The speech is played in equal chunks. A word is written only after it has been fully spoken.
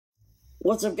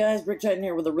What's up guys, BrickQueen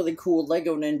here with a really cool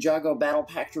LEGO Ninjago battle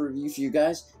pack to review for you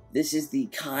guys. This is the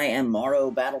Kai and Morro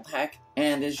battle pack,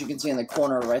 and as you can see in the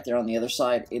corner right there on the other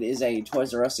side, it is a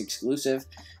Toys R Us exclusive,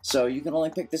 so you can only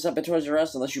pick this up at Toys R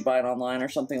Us unless you buy it online or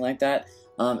something like that.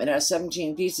 It has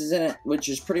 17 pieces in it, which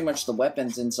is pretty much the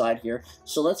weapons inside here,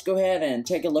 so let's go ahead and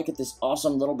take a look at this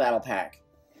awesome little battle pack.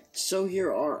 So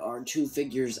here are our two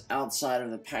figures outside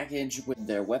of the package with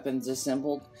their weapons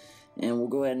assembled. And we'll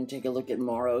go ahead and take a look at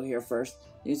Morro here first.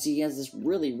 You can see he has this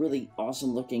really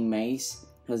awesome looking mace.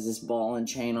 Has this ball and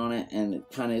chain on it, and it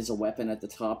kind of is a weapon at the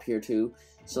top here too.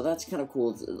 So that's kind of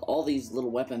cool. All these little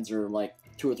weapons are like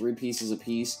 2 or 3 pieces a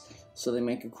piece. So they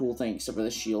make a cool thing, except for the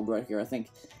shield right here. I think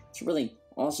it's really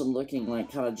awesome looking,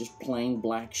 like kind of just plain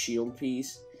black shield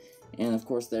piece. And of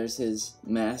course there's his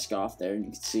mask off there, and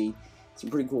you can see it's a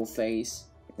pretty cool face.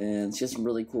 And it's just some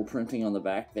really cool printing on the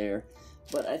back there.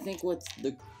 But I think what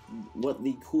the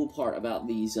cool part about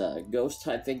these ghost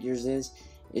type figures is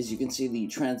you can see the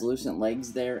translucent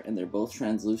legs there, and they're both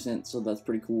translucent, so that's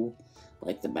pretty cool.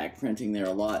 Like the back printing there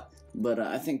a lot. But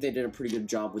I think they did a pretty good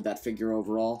job with that figure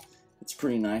overall. It's a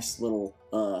pretty nice little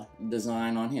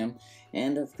design on him.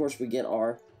 And of course we get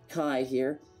our Kai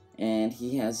here, and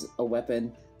he has a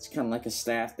weapon. It's kind of like a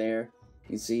staff there.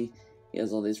 You see he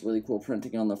has all this really cool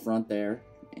printing on the front there,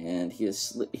 and he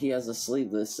has a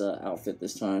sleeveless outfit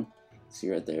this time. See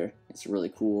right there, it's really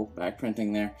cool back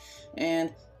printing there,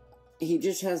 and he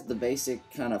just has the basic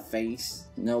kind of face,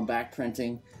 no back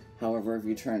printing. However, if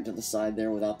you turn it to the side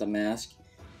there without the mask,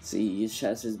 see he just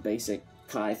has his basic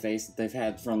Kai face that they've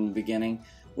had from the beginning,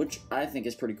 which I think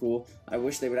is pretty cool. I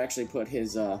wish they would actually put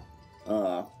his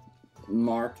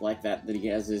mark like that he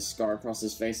has, his scar across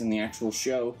his face in the actual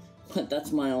show, but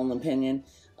that's my own opinion.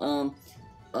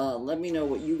 Let me know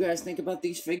what you guys think about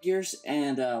these figures,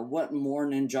 and what more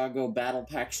Ninjago battle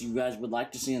packs you guys would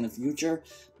like to see in the future.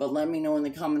 But let me know in the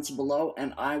comments below,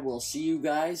 and I will see you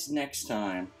guys next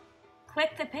time.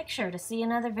 Click the picture to see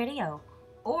another video,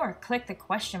 or click the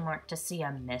question mark to see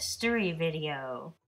a mystery video.